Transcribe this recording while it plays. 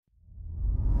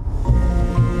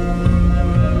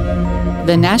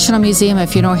The National Museum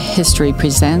of Funeral History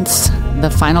presents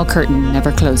The Final Curtain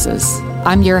Never Closes.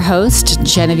 I'm your host,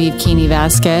 Genevieve Keeney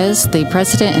Vasquez, the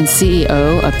president and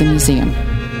CEO of the museum.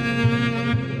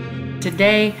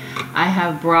 Today, I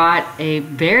have brought a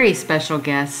very special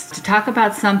guest to talk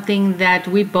about something that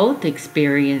we both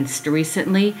experienced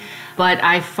recently, but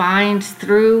I find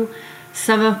through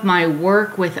some of my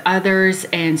work with others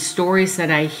and stories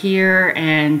that I hear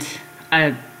and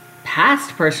a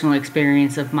past personal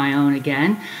experience of my own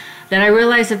again, that I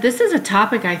realize that this is a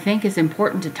topic I think is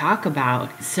important to talk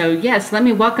about. So yes, let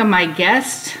me welcome my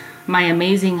guest, my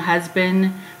amazing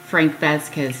husband, Frank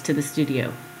Vasquez, to the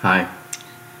studio. Hi.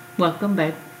 Welcome,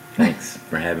 babe. Thanks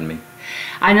for having me.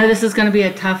 I know this is going to be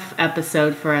a tough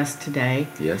episode for us today.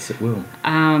 Yes, it will.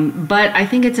 But I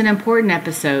think it's an important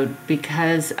episode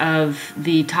because of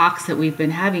the talks that we've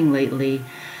been having lately.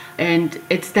 And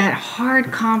it's that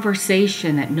hard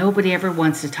conversation that nobody ever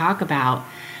wants to talk about.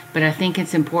 But I think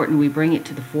it's important we bring it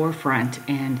to the forefront.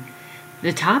 And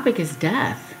the topic is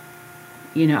death.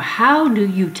 You know, how do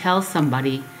you tell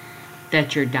somebody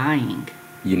that you're dying?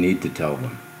 You need to tell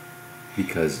them.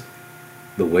 Because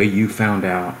the way you found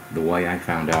out, the way I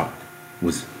found out,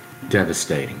 was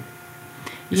devastating.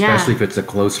 Especially if it's a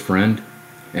close friend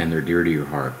and they're dear to your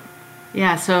heart.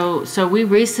 Yeah, so we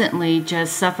recently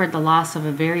just suffered the loss of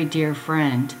a very dear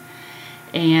friend.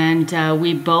 And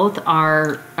we both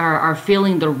are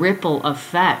feeling the ripple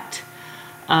effect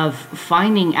of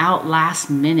finding out last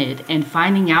minute and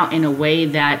finding out in a way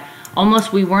that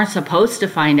almost we weren't supposed to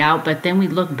find out, but then we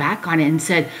look back on it and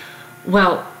said,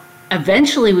 well,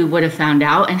 eventually we would have found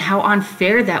out, and how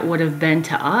unfair that would have been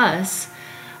to us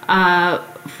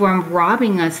from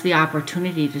robbing us the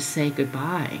opportunity to say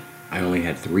goodbye. I only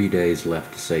had 3 days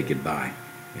left to say goodbye,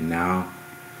 and now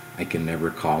I can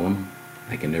never call him.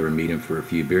 I can never meet him for a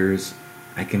few beers.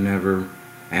 I can never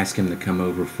ask him to come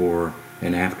over for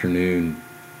an afternoon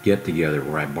get-together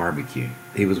where I barbecue.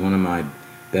 He was one of my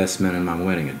best men in my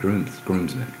wedding, a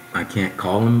groomsman. I can't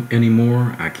call him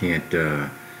anymore. I can't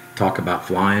talk about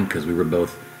flying because we were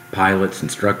both pilots,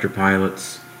 instructor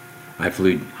pilots. I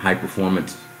flew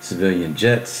high-performance civilian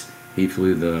jets. He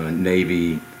flew the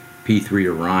Navy P-3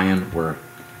 Orion, where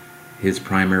his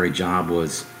primary job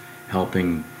was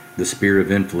helping the sphere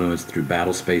of influence through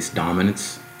battle space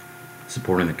dominance,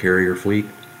 supporting the carrier fleet.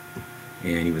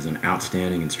 And he was an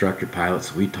outstanding instructor pilot,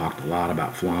 so we talked a lot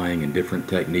about flying and different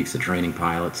techniques of training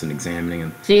pilots and examining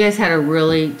them. So you guys had a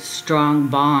really strong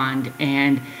bond,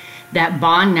 and that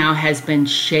bond now has been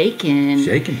shaken.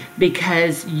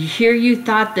 Because here you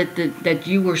thought that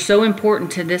you were so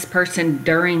important to this person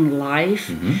during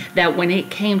life, that when it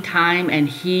came time and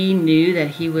he knew that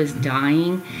he was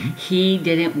dying, he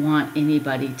didn't want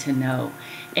anybody to know.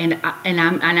 And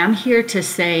I'm here to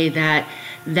say that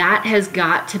has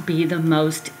got to be the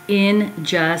most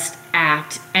unjust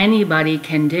act anybody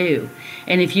can do.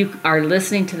 And if you are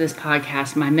listening to this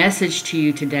podcast, my message to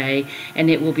you today, and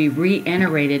it will be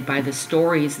reiterated by the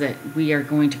stories that we are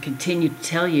going to continue to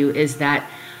tell you, is that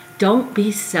don't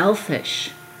be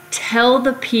selfish. Tell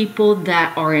the people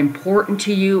that are important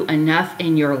to you enough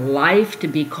in your life to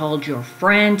be called your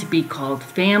friend, to be called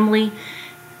family.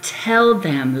 Tell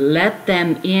them, let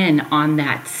them in on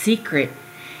that secret.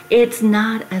 It's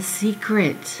not a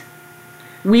secret.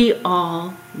 We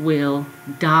all will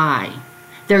die.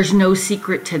 There's no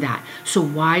secret to that. So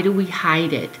why do we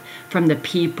hide it from the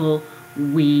people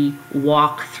we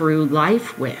walk through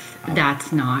life with?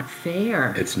 That's not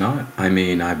fair. It's not. I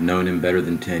mean, I've known him better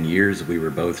than 10 years. We were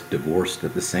both divorced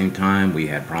at the same time. We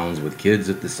had problems with kids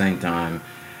at the same time.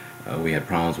 We had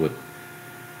problems with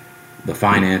the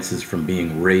finances from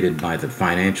being raided by the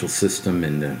financial system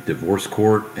in the divorce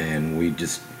court. And we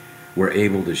just were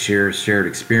able to share shared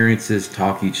experiences,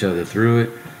 talk each other through it.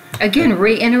 Again,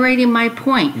 reiterating my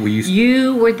point,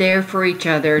 you were there for each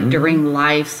other during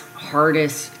life's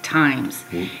hardest times.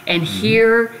 And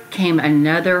here came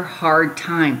another hard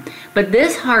time. But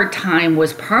this hard time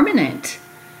was permanent.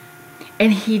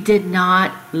 And he did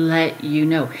not let you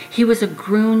know. He was a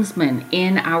groomsman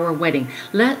in our wedding.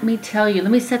 Let me tell you,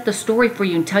 let me set the story for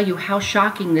you and tell you how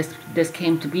shocking this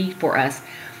came to be for us.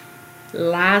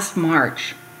 Last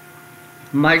March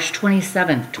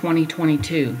 27th,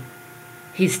 2022,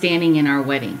 he's standing in our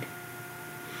wedding.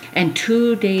 And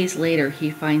 2 days later,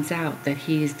 he finds out that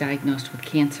he is diagnosed with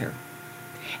cancer.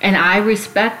 And I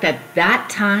respect that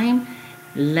time,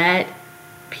 let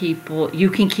people, you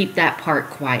can keep that part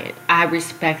quiet. I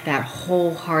respect that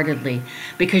wholeheartedly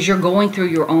because you're going through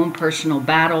your own personal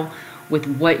battle with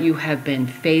what you have been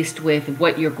faced with,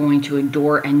 what you're going to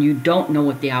endure, and you don't know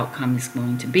what the outcome is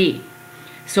going to be.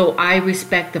 So I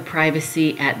respect the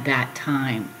privacy at that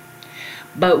time.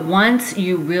 But once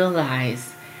you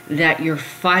realize that your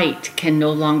fight can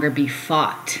no longer be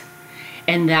fought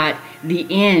and that the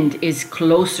end is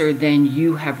closer than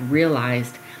you have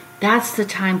realized, that's the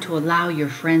time to allow your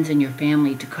friends and your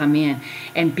family to come in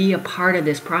and be a part of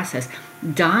this process.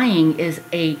 Dying is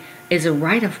a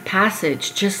rite of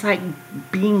passage, just like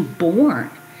being born.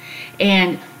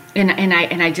 And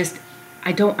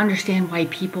I don't understand why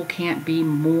people can't be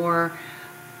more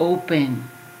open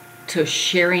to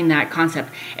sharing that concept.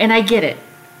 And I get it.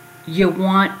 You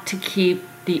want to keep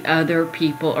the other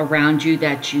people around you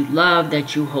that you love,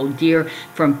 that you hold dear,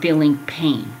 from feeling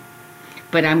pain.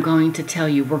 But I'm going to tell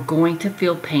you, we're going to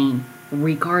feel pain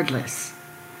regardless.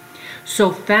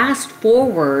 So fast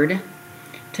forward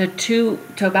to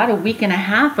about a week and a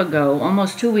half ago,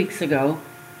 almost 2 weeks ago,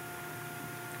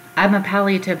 I'm a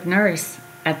palliative nurse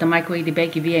at the Michael E.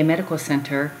 DeBakey VA Medical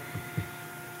Center,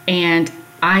 and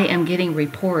I am getting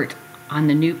report on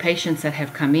the new patients that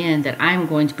have come in that I'm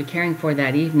going to be caring for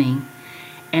that evening.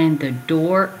 And the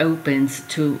door opens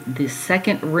to the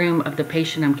second room of the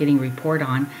patient I'm getting report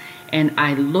on, and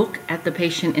I look at the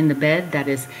patient in the bed that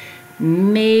is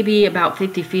maybe about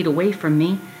 50 feet away from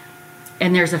me,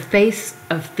 and there's a face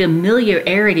of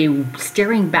familiarity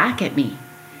staring back at me.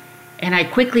 And I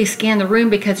quickly scan the room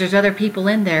because there's other people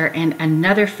in there, and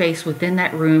another face within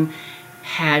that room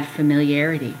had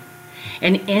familiarity.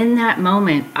 And in that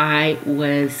moment, I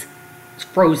was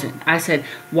frozen. I said,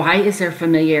 why is there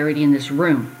familiarity in this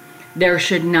room? There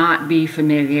should not be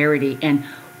familiarity. And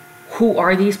who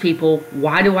are these people?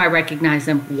 Why do I recognize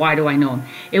them? Why do I know them?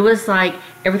 It was like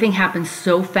everything happened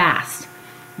so fast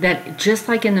that, just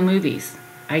like in the movies,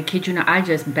 I kid you not, I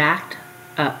just backed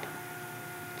up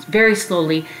very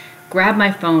slowly, grabbed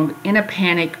my phone in a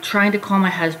panic, trying to call my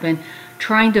husband,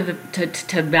 trying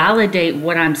to validate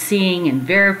what I'm seeing and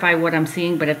verify what I'm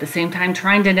seeing, but at the same time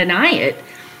trying to deny it.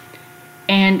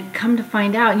 And come to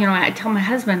find out, I tell my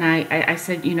husband, I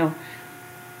said,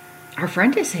 our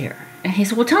friend is here. And he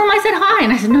said, well, tell him I said hi.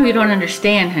 And I said, no, you don't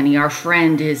understand, honey. Our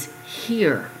friend is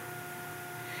here.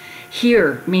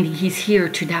 Here, meaning he's here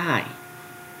to die.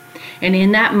 And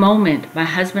in that moment, my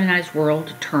husband and I's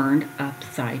world turned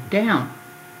upside down.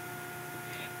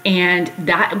 And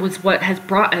that was what has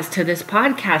brought us to this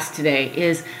podcast today,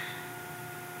 is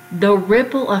the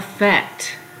ripple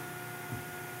effect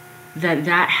that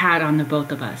had on the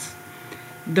both of us.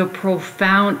 The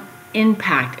profound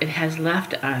impact it has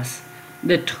left us.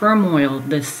 The turmoil,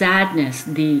 the sadness,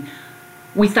 we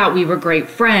thought we were great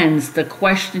friends, the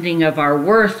questioning of our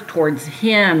worth towards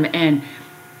him. And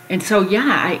so,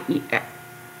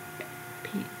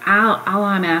 all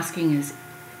I'm asking is,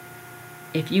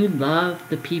 if you love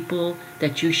the people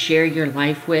that you share your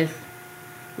life with,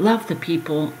 love the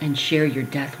people and share your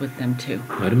death with them too.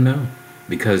 Let them know.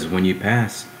 Because when you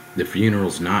pass, the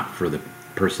funeral's not for the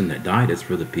person that died, it's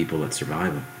for the people that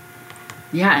survive them.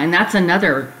 Yeah, and that's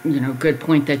another, good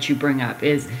point that you bring up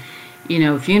is,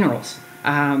 funerals.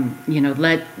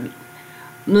 Let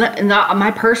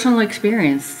my personal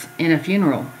experience in a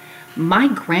funeral. My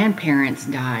grandparents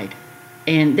died,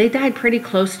 and they died pretty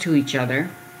close to each other.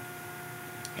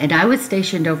 And I was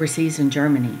stationed overseas in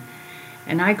Germany.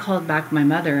 And I called back my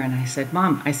mother and I said,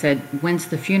 Mom, when's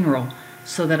the funeral,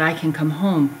 so that I can come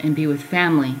home and be with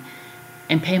family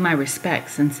and pay my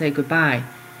respects and say goodbye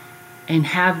and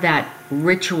have that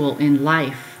ritual in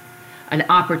life, an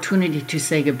opportunity to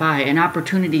say goodbye, an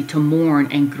opportunity to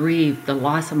mourn and grieve the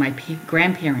loss of my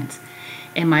grandparents.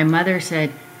 And my mother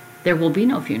said, there will be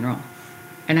no funeral.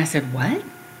 And I said, what?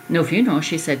 No funeral?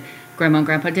 She said, Grandma and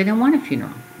Grandpa didn't want a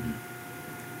funeral.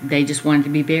 They just wanted to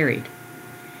be buried.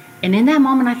 And in that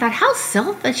moment, I thought, how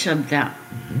selfish of them.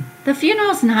 Mm-hmm. The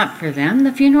funeral's not for them.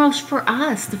 The funeral's for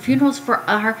us. The funeral's for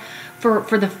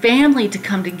the family to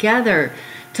come together,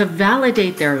 to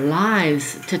validate their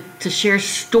lives, to share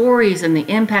stories and the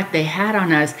impact they had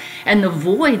on us and the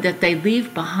void that they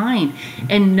leave behind. Mm-hmm.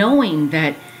 And knowing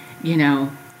that, Yeah.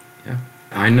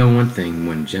 I know one thing.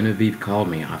 When Genevieve called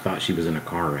me, I thought she was in a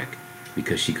car wreck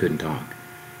because she couldn't talk.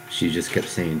 She just kept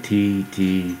saying, T,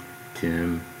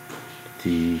 Tim,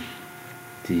 T.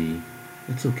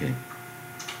 It's okay.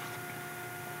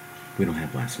 We don't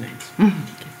have last names.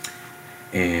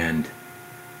 Mm-hmm. And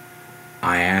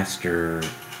I asked her,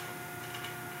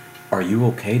 are you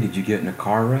okay? Did you get in a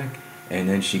car wreck? And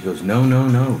then she goes,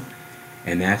 no.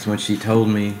 And that's when she told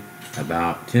me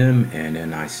about Tim. And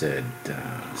then I said,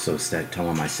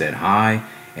 told him I said hi.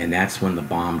 And that's when the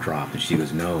bomb dropped. And she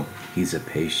goes, no, he's a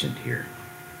patient here.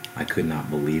 I could not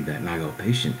believe that. And I go,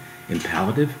 patient in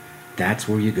palliative? That's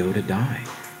where you go to die.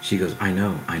 She goes, I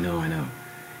know.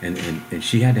 And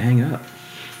she had to hang up.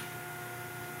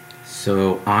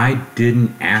 So I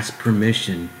didn't ask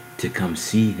permission to come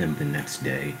see him the next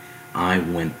day. I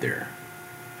went there.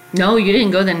 No, you didn't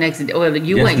go the next day. Well,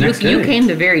 you Yes, went. next You day. came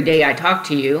the very day I talked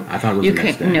to you. I thought it was you the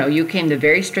next day. No, you came the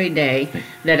very straight day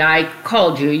that I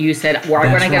called you. You said, "Well,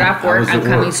 when That's I get right. off I work, was I'm at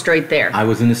coming work. straight there." I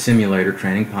was in the simulator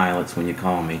training pilots when you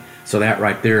called me. So that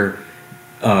right there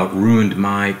ruined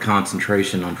my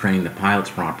concentration on training the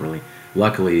pilots properly.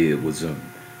 Luckily, it was a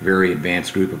very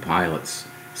advanced group of pilots.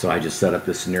 So I just set up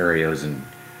the scenarios and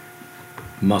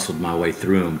muscled my way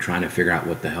through them, trying to figure out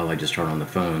what the hell I just heard on the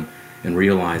phone, and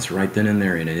realized right then and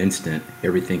there, in an instant,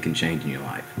 everything can change in your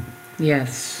life.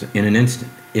 Yes. In an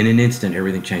instant,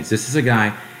 everything changed. This is a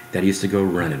guy that I used to go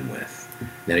running with,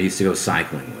 that I used to go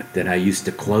cycling with, that I used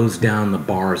to close down the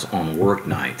bars on work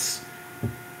nights,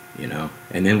 you know,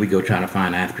 and then we go try to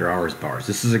find after-hours bars.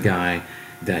 This is a guy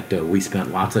that we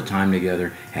spent lots of time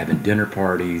together, having dinner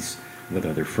parties with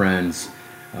other friends.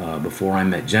 Before I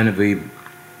met Genevieve,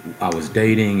 I was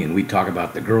dating, and we'd talk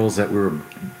about the girls that we were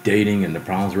dating and the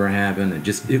problems we were having, and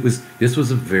this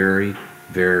was a very,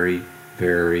 very,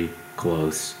 very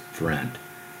close friend.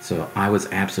 So I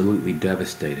was absolutely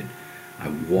devastated. I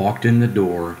walked in the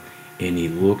door, and he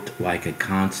looked like a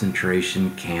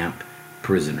concentration camp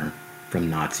prisoner from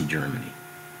Nazi Germany.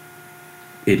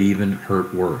 It even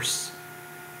hurt worse.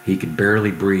 He could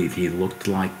barely breathe. He looked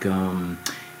like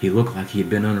he had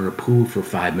been under a pool for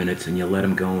 5 minutes, and you let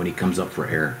him go and he comes up for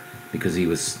air, because he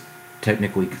was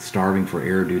technically starving for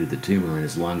air due to the tumor in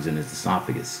his lungs and his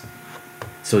esophagus.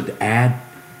 So to add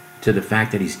to the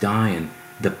fact that he's dying,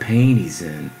 the pain he's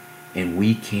in, and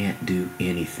we can't do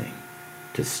anything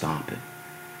to stop it.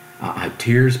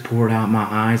 Tears poured out my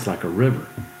eyes like a river.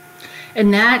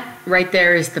 And that right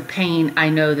there is the pain I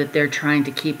know that they're trying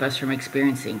to keep us from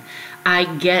experiencing. I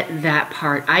get that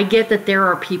part. I get that there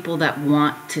are people that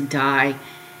want to die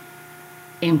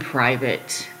in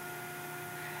private.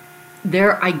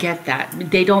 I get that.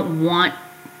 They don't want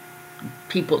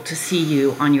people to see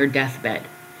you on your deathbed.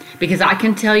 Because I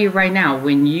can tell you right now,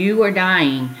 when you are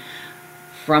dying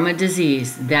from a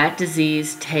disease, that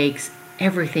disease takes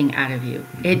everything out of you.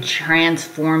 It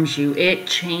transforms you. It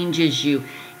changes you.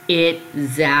 It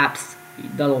zaps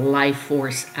the life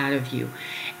force out of you.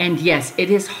 And yes,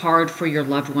 it is hard for your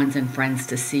loved ones and friends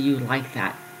to see you like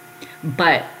that.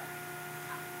 But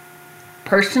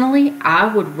personally,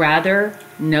 I would rather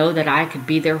know that I could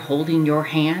be there holding your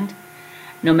hand,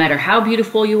 no matter how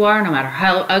beautiful you are, no matter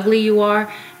how ugly you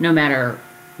are, no matter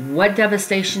what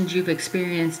devastations you've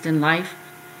experienced in life.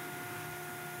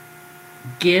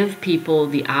 Give people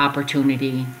the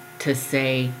opportunity to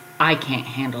say, I can't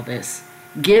handle this.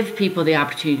 Give people the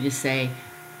opportunity to say,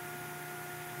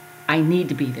 I need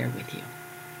to be there with you.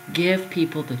 Give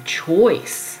people the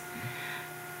choice.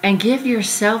 And give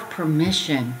yourself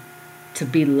permission to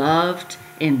be loved,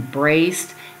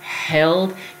 embraced,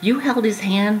 held. You held his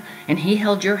hand, and he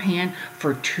held your hand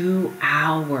for 2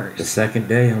 hours. The second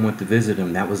day I went to visit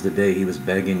him, that was the day he was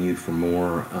begging you for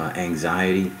more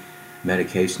anxiety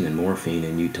medication and morphine,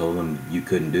 and you told him you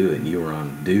couldn't do it, and you were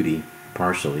on duty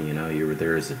partially. You know, you were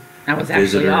there as I was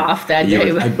actually off that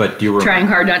day, but you were trying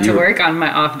hard not to work on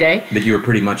my off day. But you were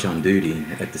pretty much on duty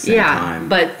at the same time. Yeah,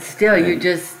 but still, you're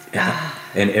just...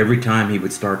 And every time he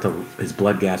would start to, his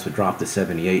blood gas would drop to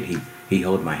 78, he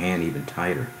held my hand even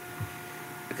tighter,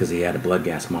 because he had a blood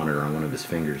gas monitor on one of his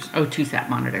fingers. O2 sat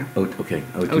monitor. Okay.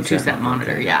 O2 sat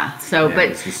monitor, okay. Yeah. So, yeah,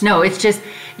 but it's just,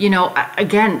 you know,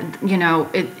 again, you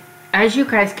know, as you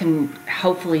guys can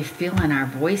hopefully feel in our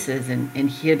voices and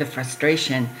hear the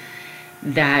frustration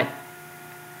that,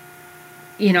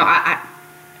 you know,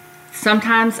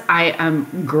 sometimes I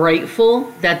am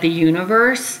grateful that the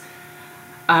universe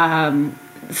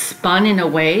spun in a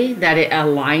way that it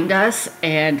aligned us,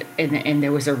 and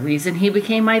there was a reason he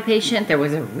became my patient. There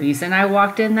was a reason I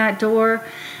walked in that door,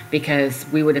 because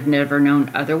we would have never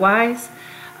known otherwise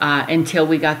until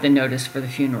we got the notice for the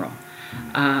funeral.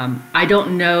 I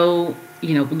don't know,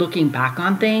 you know, looking back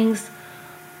on things,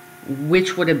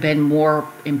 which would have been more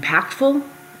impactful.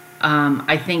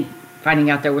 I think finding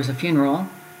out there was a funeral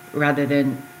rather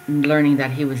than learning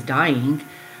that he was dying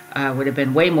would have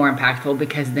been way more impactful,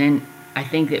 because then I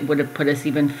think it would have put us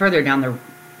even further down the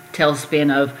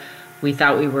tailspin of, we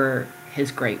thought we were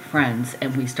his great friends,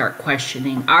 and we start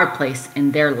questioning our place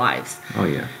in their lives. Oh,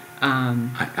 yeah.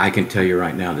 I can tell you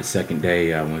right now, the second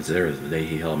day I was there was the day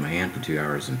he held my hand for 2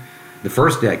 hours. And the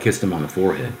first day I kissed him on the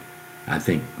forehead. I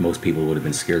think most people would have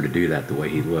been scared to do that the way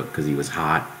he looked, because he was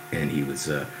hot, and he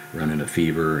was running a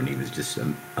fever, and he was just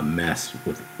a mess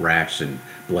with rash and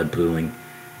blood pooling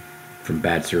from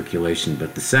bad circulation.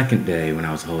 But the second day when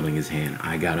I was holding his hand,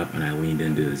 I got up and I leaned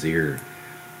into his ear,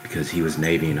 because he was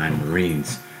Navy and I'm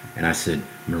Marines. And I said,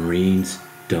 Marines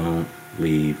don't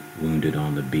leave wounded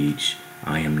on the beach.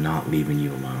 I am not leaving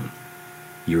you alone.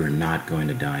 You are not going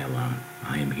to die alone.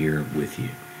 I am here with you.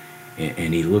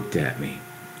 And he looked at me,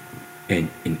 and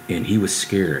he was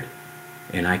scared.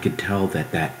 And I could tell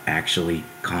that actually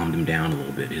calmed him down a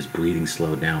little bit. His breathing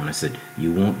slowed down. I said,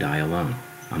 you won't die alone.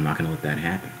 I'm not going to let that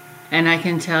happen. And I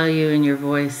can tell you in your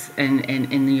voice and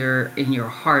in your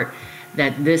heart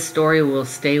that this story will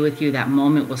stay with you, that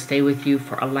moment will stay with you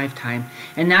for a lifetime.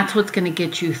 And that's what's going to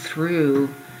get you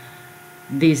through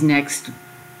these next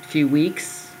few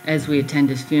weeks as we attend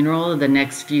his funeral, the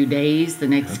next few days, the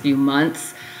next few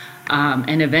months.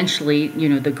 And eventually,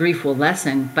 the grief will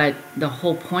lessen. But the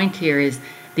whole point here is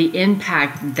the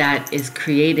impact that is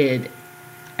created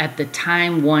at the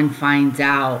time one finds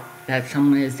out that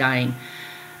someone is dying.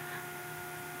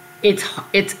 It's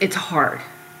hard.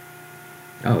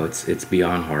 Oh, it's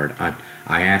beyond hard.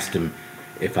 I asked him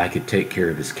if I could take care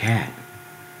of his cat,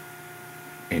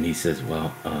 and he says,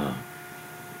 well,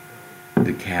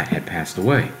 the cat had passed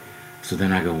away. So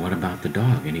then I go, what about the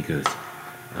dog? And he goes,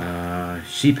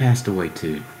 she passed away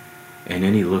too. And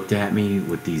then he looked at me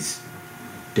with these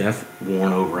death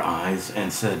worn over eyes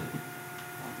and said,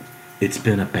 it's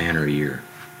been a banner year,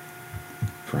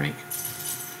 Frank.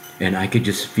 And I could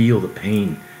just feel the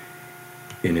pain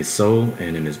in his soul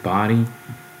and in his body.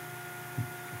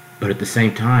 But at the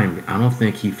same time, I don't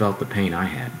think he felt the pain I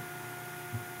had.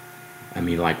 I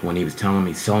mean, like when he was telling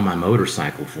me, sell my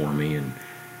motorcycle for me, and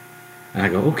I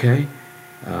go, okay.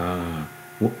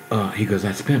 He goes,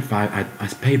 I paid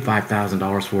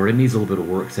 $5,000 for it. It needs a little bit of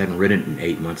work because I haven't ridden it in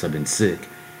 8 months. I've been sick.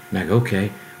 And I go,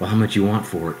 okay, well, how much you want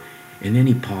for it? And then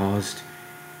he paused,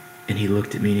 and he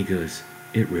looked at me, and he goes,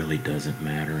 it really doesn't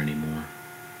matter anymore.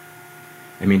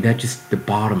 I mean, the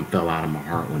bottom fell out of my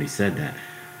heart when he said that.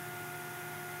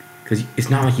 Because it's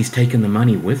not like he's taken the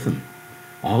money with him.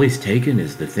 All he's taken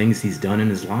is the things he's done in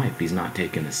his life. He's not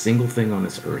taken a single thing on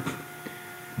this earth.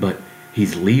 But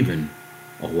he's leaving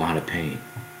a lot of pain.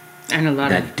 And a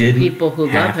lot of people who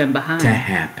love him behind. To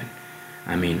happen.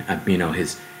 I mean,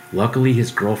 luckily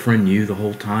his girlfriend knew the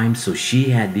whole time, so she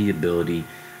had the ability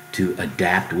to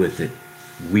adapt with it.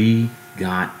 We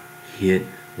got hit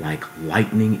like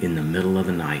lightning in the middle of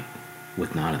the night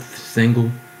with not a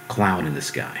single cloud in the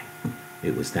sky.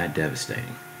 It was that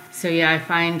devastating. So yeah, I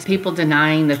find people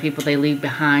denying the people they leave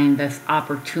behind this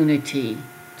opportunity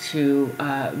to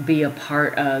be a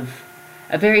part of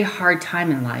a very hard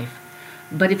time in life.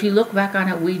 But if you look back on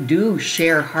it, we do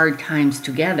share hard times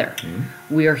together.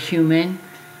 Mm-hmm. We are human,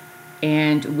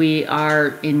 and we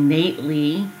are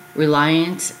innately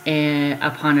reliant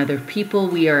upon other people.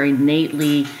 We are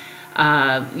innately,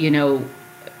 kind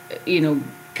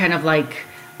of like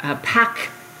pack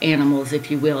animals,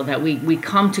 if you will, that we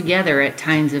come together at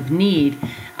times of need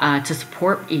to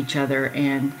support each other.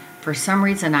 And for some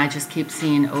reason, I just keep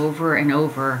seeing over and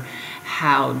over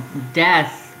how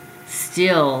death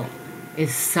still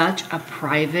is such a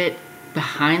private,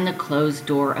 behind the closed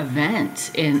door event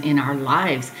in our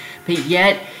lives. But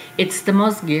yet it's the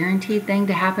most guaranteed thing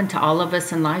to happen to all of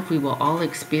us in life. We will all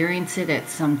experience it at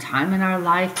some time in our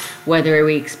life, whether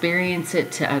we experience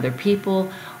it to other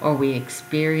people or we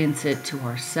experience it to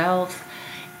ourselves.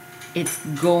 It's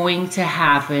going to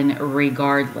happen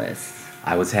regardless.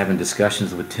 I was having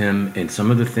discussions with Tim, and some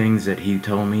of the things that he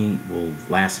told me will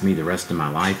last me the rest of my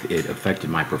life. It affected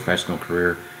my professional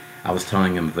career. I was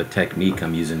telling him of a technique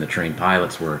I'm using to train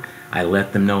pilots where I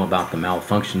let them know about the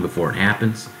malfunction before it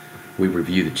happens. We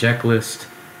review the checklist.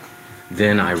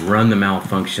 Then I run the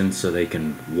malfunction so they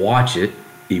can watch it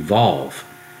evolve.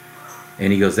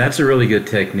 And he goes, that's a really good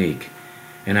technique.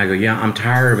 And I go, yeah, I'm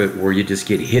tired of it where you just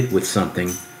get hit with something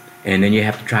and then you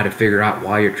have to try to figure out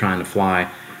why you're trying to fly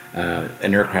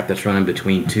an aircraft that's running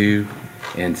between 200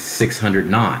 and 600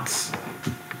 knots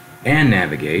and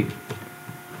navigate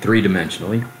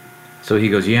three-dimensionally. So he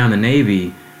goes, yeah, in the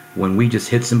Navy, when we just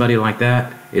hit somebody like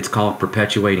that, it's called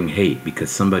perpetuating hate because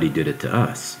somebody did it to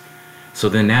us. So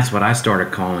then that's what I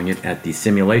started calling it at the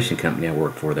simulation company I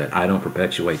work for, that I don't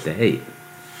perpetuate the hate.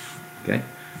 Okay?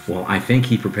 Well, I think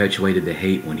he perpetuated the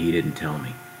hate when he didn't tell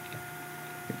me.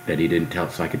 That he didn't tell,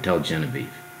 so I could tell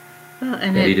Genevieve. Well,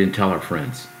 and that he didn't tell our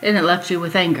friends. And it left you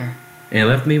with anger. And it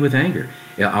left me with anger.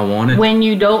 Yeah, I wanted... When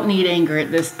you don't need anger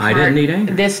at this part, I didn't need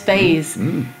anger. This phase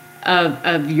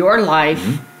of your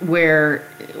life where,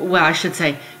 well, I should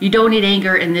say, you don't need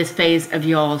anger in this phase of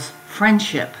y'all's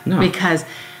friendship. No. Because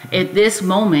at this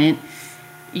moment,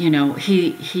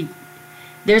 he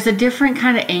there's a different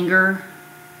kind of anger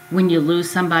when you lose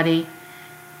somebody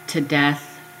to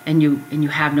death and you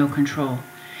have no control.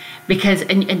 Because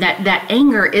and that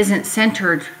anger isn't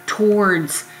centered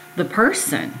towards the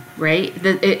person, right?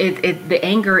 The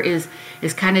anger is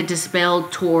kind of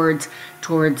dispelled towards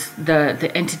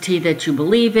the entity that you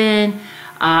believe in,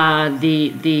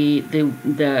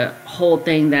 the whole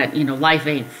thing that, you know, life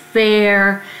ain't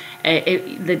fair.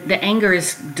 The anger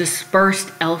is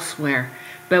dispersed elsewhere.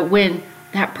 But when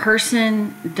that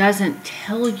person doesn't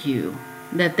tell you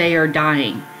that they are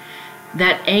dying,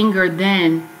 that anger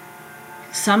then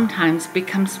sometimes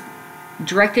becomes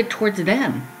directed towards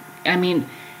them. I mean,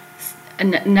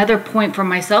 another point for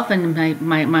myself and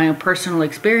my own personal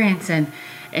experience,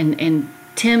 and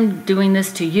Tim doing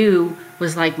this to you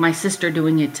was like my sister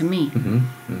doing it to me.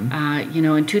 You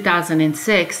know, in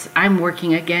 2006, I'm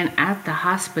working again at the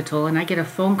hospital, and I get a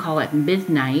phone call at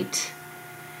midnight,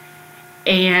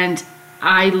 and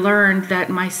I learned that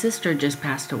my sister just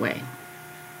passed away.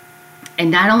 And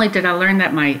not only did I learn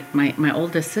that my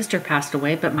oldest sister passed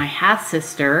away, but my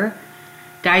half-sister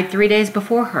died 3 days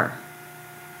before her.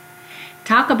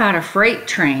 Talk about a freight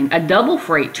train, a double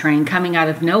freight train coming out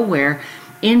of nowhere,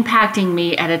 impacting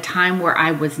me at a time where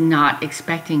I was not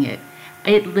expecting it.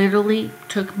 It literally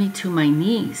took me to my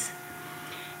knees.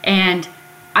 And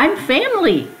I'm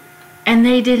family. And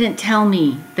they didn't tell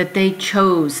me that they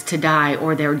chose to die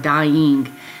or they're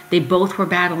dying. They both were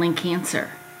battling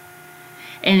cancer.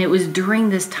 And it was during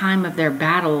this time of their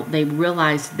battle, they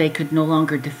realized they could no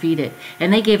longer defeat it.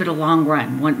 And they gave it a long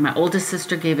run. My oldest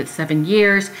sister gave it 7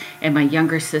 years, and my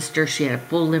younger sister, she had a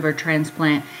full liver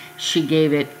transplant. She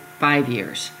gave it 5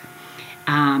 years.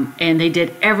 And they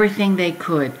did everything they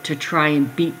could to try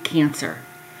and beat cancer.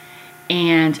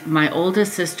 And my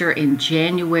oldest sister in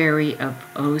January of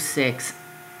 2006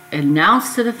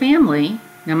 announced to the family,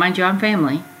 now mind you, I'm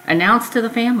family, announced to the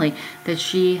family that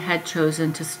she had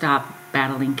chosen to stop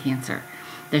battling cancer,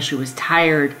 that she was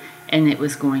tired and it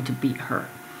was going to beat her.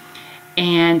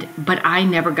 But I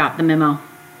never got the memo.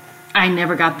 I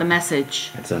never got the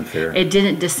message. That's unfair. It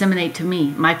didn't disseminate to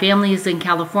me. My family is in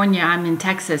California. I'm in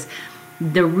Texas.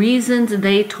 The reasons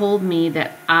they told me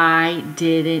that I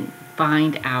didn't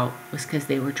find out was because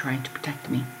they were trying to protect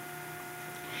me.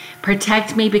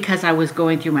 Protect me because I was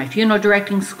going through my funeral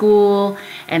directing school,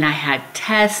 and I had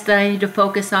tests that I needed to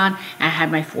focus on. I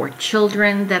had my 4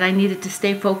 children that I needed to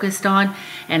stay focused on,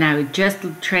 and I had just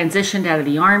transitioned out of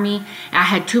the Army. I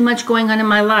had too much going on in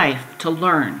my life to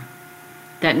learn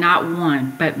that not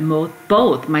one, but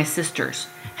both my sisters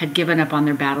had given up on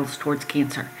their battles towards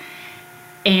cancer.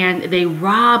 And they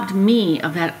robbed me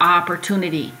of that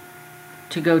opportunity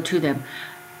to go to them.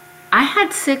 I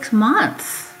had 6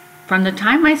 months. From the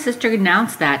time my sister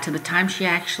announced that to the time she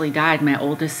actually died, my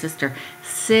oldest sister,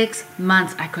 6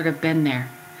 months I could have been there.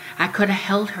 I could have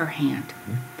held her hand.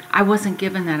 I wasn't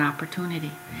given that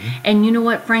opportunity. And you know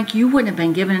what, Frank? You wouldn't have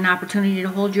been given an opportunity to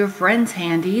hold your friend's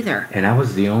hand either. And I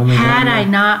was the only one. Had I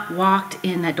not walked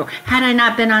in that door, had I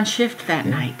not been on shift that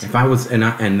night. If I was, and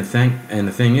the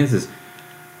thing is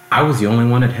I was the only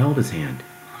one that held his hand.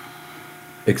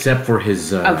 Except for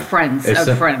his of friends.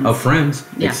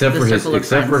 Yeah, except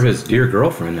for his dear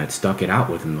girlfriend that stuck it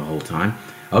out with him the whole time.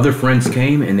 Other friends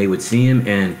came and they would see him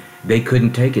and they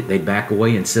couldn't take it. They'd back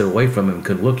away and sit away from him,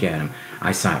 couldn't look at him.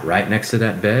 I sat right next to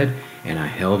that bed and I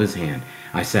held his hand.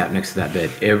 I sat next to that bed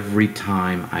every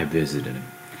time I visited him.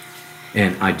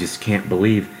 And I just can't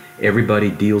believe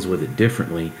everybody deals with it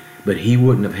differently, but he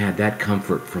wouldn't have had that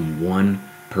comfort from one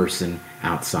person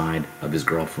outside of his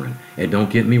girlfriend. And don't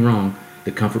get me wrong,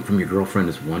 the comfort from your girlfriend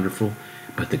is wonderful,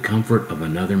 but the comfort of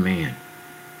another man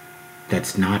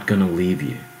that's not going to leave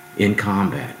you in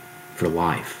combat for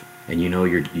life, and you know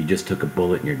you just took a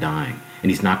bullet and you're dying,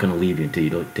 and he's not going to leave you until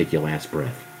you take your last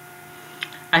breath.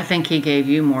 I think he gave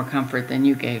you more comfort than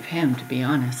you gave him, to be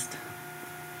honest.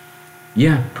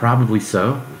 Yeah, probably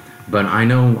so. But I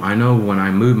know when I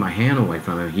moved my hand away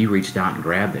from him, he reached out and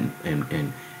grabbed it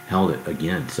and held it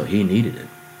again. So he needed it.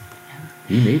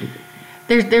 He needed it.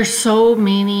 There's so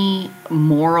many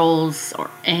morals or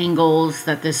angles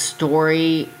that this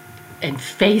story and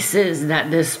faces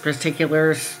that this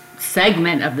particular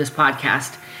segment of this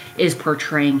podcast is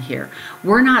portraying here.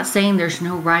 We're not saying there's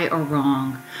no right or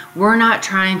wrong. We're not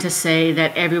trying to say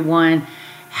that everyone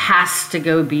has to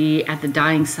go be at the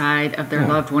dying side of their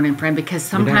loved one and friend, because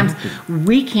sometimes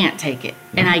we can't take it.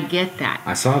 And I get that.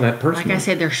 I saw that personally. Like I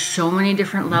said, there's so many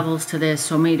different levels to this,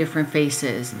 so many different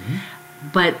faces.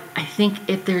 But I think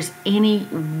if there's any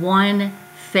one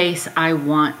face I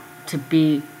want to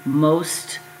be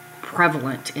most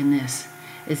prevalent in this,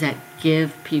 is that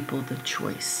give people the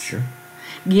choice. Sure.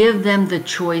 Give them the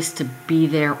choice to be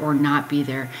there or not be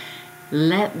there.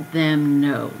 Let them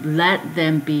know. Let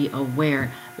them be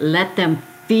aware. Let them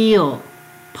feel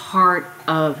part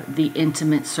of the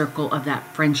intimate circle of that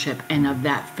friendship and of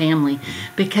that family.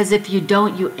 Because if you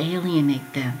don't, you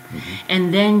alienate them.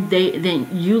 And then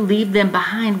you leave them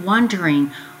behind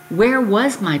wondering, where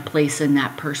was my place in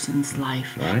that person's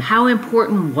life? Right. How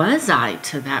important was I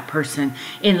to that person?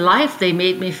 In life, they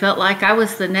made me feel like I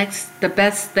was the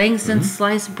best thing since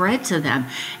sliced bread to them.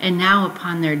 And now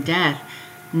upon their death,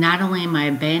 not only am I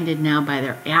abandoned now by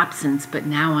their absence, but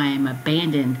now I am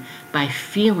abandoned by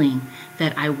feeling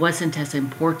that I wasn't as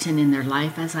important in their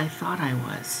life as I thought I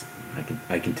was.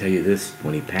 I can tell you this,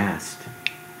 when he passed,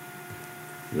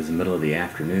 it was the middle of the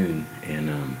afternoon,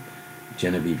 and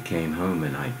Genevieve came home,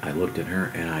 and I looked at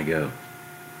her and I go,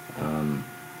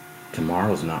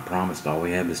 tomorrow's not promised, all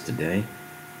we have is today,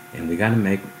 and we got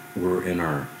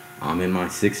to I'm in my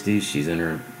 60s, she's in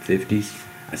her 50s.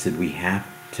 I said, we have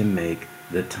to make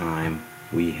the time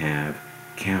we have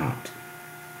count.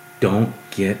 Don't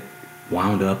get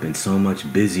wound up in so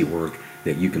much busy work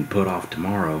that you can put off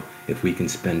tomorrow if we can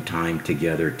spend time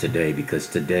together today, because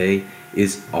today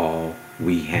is all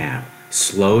we have.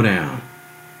 Slow down.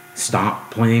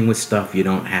 Stop playing with stuff you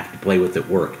don't have to play with at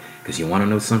work, because you want to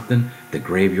know something? The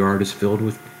graveyard is filled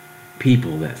with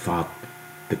people that thought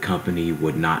the company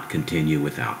would not continue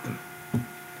without them.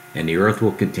 And the earth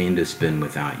will continue to spin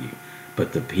without you.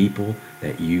 But the people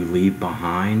that you leave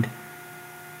behind,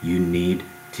 you need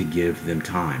to give them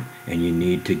time. And you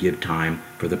need to give time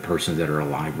for the persons that are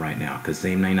alive right now, because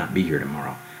they may not be here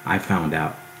tomorrow. I found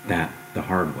out that the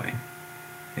hard way.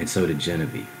 And so did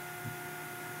Genevieve.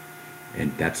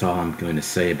 And that's all I'm going to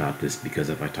say about this, because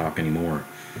if I talk anymore,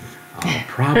 I'll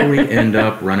probably end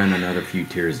up running another few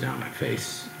tears down my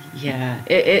face. Yeah,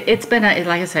 it's been,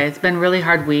 like I said, it's been a really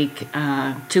hard week,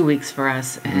 2 weeks for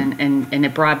us, and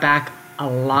it brought back a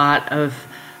lot of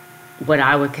what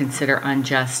I would consider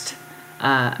unjust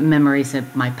memories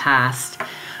of my past.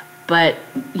 But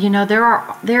there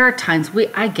are times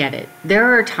I get it.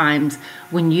 There are times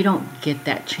when you don't get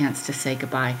that chance to say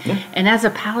goodbye. Yeah. And as a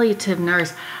palliative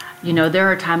nurse, there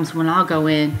are times when I'll go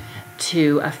in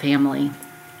to a family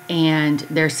and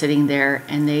they're sitting there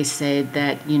and they say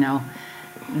that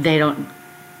they don't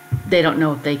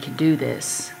know if they could do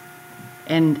this,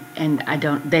 and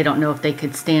they don't know if they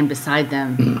could stand beside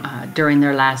them during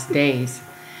their last days.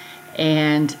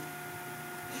 And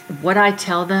what I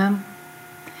tell them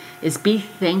is, be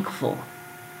thankful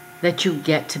that you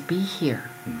get to be here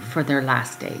for their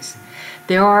last days.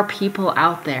 There are people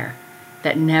out there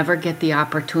that never get the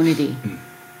opportunity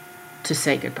to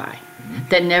say goodbye,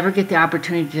 that never get the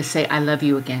opportunity to say I love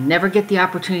you again, never get the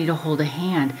opportunity to hold a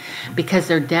hand, because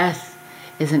their death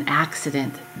is an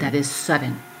accident that is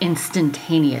sudden,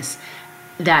 instantaneous,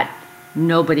 that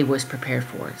nobody was prepared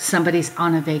for. Somebody's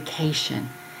on a vacation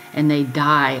and they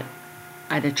die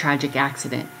at a tragic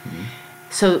accident.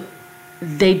 So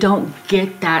they don't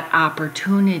get that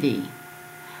opportunity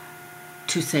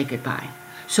to say goodbye.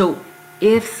 So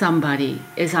if somebody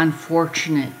is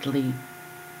unfortunately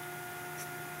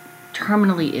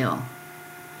terminally ill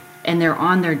and they're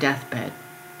on their deathbed,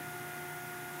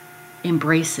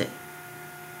 embrace it.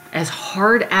 As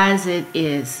hard as it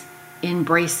is,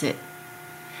 embrace it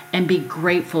and be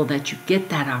grateful that you get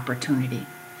that opportunity.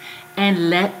 And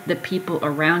let the people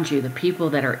around you, the people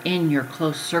that are in your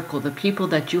close circle, the people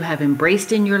that you have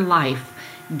embraced in your life,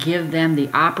 give them the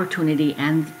opportunity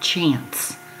and the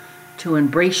chance to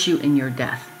embrace you in your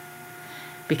death.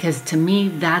 Because to me,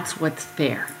 that's what's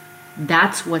fair.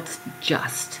 That's what's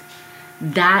just.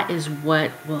 That is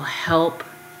what will help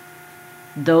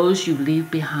those you leave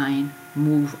behind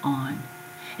move on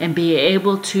and be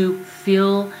able to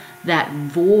fill that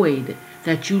void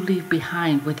that you leave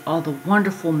behind with all the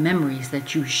wonderful memories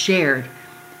that you shared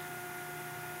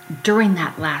during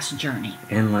that last journey.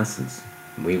 And lessons.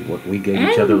 We gave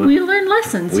and each other. We learned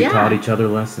lessons. We taught each other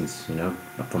lessons,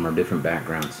 from our different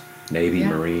backgrounds: Navy,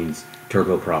 Marines,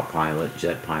 turboprop pilot,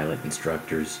 jet pilot,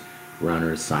 instructors,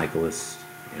 runners, cyclists.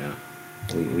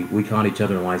 We taught each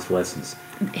other life lessons.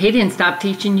 He didn't stop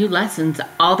teaching you lessons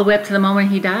all the way up to the moment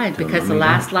he died, because the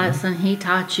last lesson he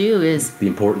taught you is the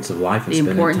importance of life and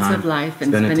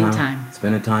spending time.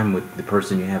 Spending time with the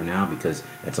person you have now, because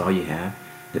that's all you have.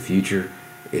 The future,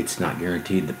 it's not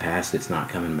guaranteed. The past, it's not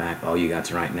coming back. All you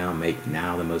got's right now. Make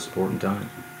now the most important time.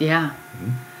 Yeah.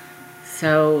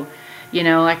 So,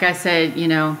 like I said,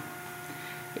 the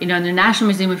National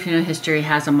Museum of Funeral History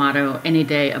has a motto: any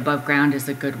day above ground is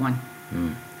a good one.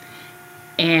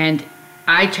 And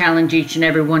I challenge each and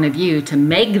every one of you to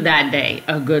make that day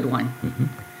a good one.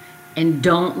 And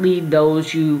don't leave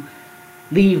those you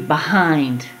leave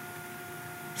behind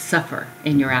suffer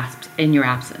in your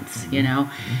absence.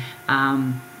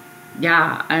 I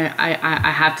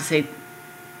have to say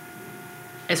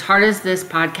as hard as this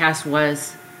podcast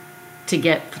was to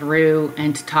get through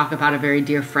and to talk about a very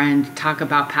dear friend, talk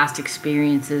about past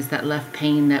experiences that left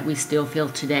pain that we still feel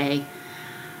today,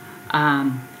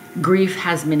 grief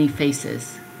has many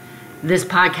faces. This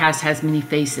podcast has many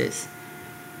faces.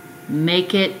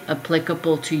 Make it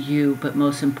applicable to you, but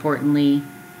most importantly,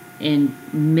 and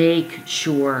make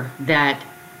sure that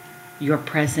you're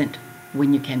present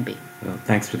when you can be. Well,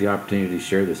 thanks for the opportunity to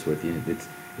share this with you.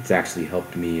 It's actually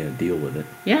helped me deal with it.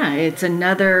 Yeah, it's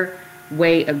another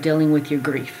way of dealing with your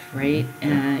grief, right?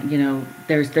 Yeah.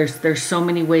 There's so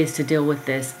many ways to deal with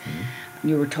this.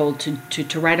 You were told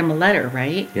to write him a letter,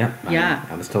 right? Yeah. Yeah.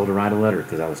 I was told to write a letter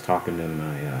because I was talking to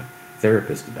my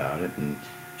therapist about it, and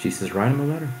she says, write him a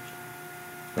letter.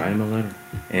 Write him a letter.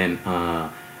 And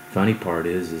funny part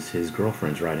is his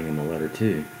girlfriend's writing him a letter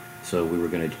too. So we were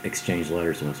going to exchange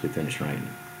letters once we finished writing it.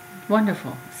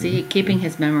 Wonderful. See, keeping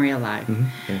his memory alive,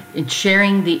 Yeah. and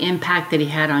sharing the impact that he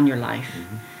had on your life,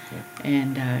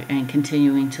 Yeah. and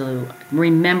continuing to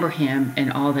remember him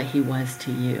and all that he was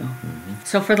to you.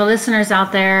 So for the listeners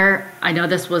out there, I know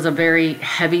this was a very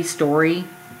heavy story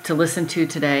to listen to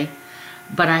today,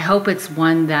 but I hope it's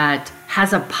one that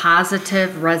has a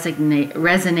positive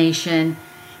resonation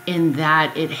in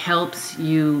that it helps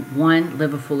you, one,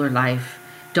 live a fuller life.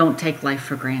 Don't take life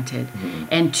for granted.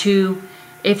 And two,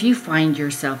 if you find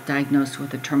yourself diagnosed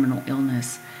with a terminal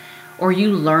illness, or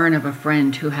you learn of a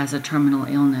friend who has a terminal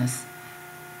illness,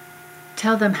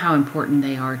 tell them how important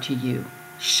they are to you.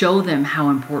 Show them how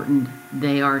important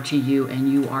they are to you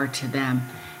and you are to them.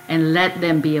 And let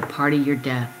them be a part of your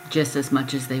death just as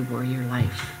much as they were your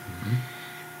life.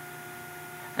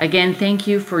 Again, thank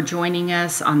you for joining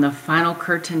us on The Final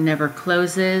Curtain Never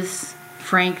Closes.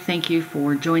 Frank, thank you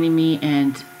for joining me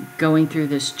and going through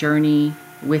this journey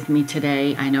with me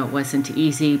today. I know it wasn't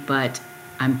easy, but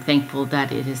I'm thankful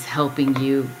that it is helping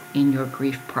you in your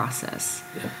grief process.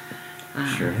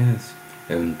 Yeah, sure has.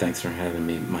 And thanks for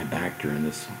having my back during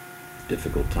this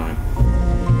difficult time.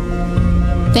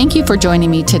 Thank you for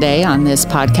joining me today on this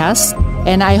podcast,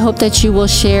 and I hope that you will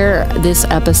share this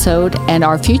episode and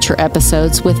our future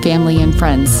episodes with family and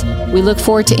friends. We look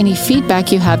forward to any feedback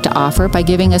you have to offer by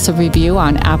giving us a review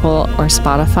on Apple or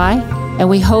Spotify, and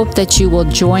we hope that you will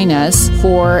join us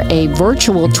for a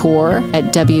virtual tour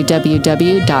at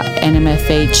www.nmfh.org.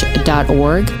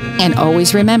 And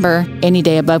always remember, any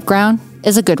day above ground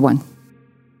is a good one.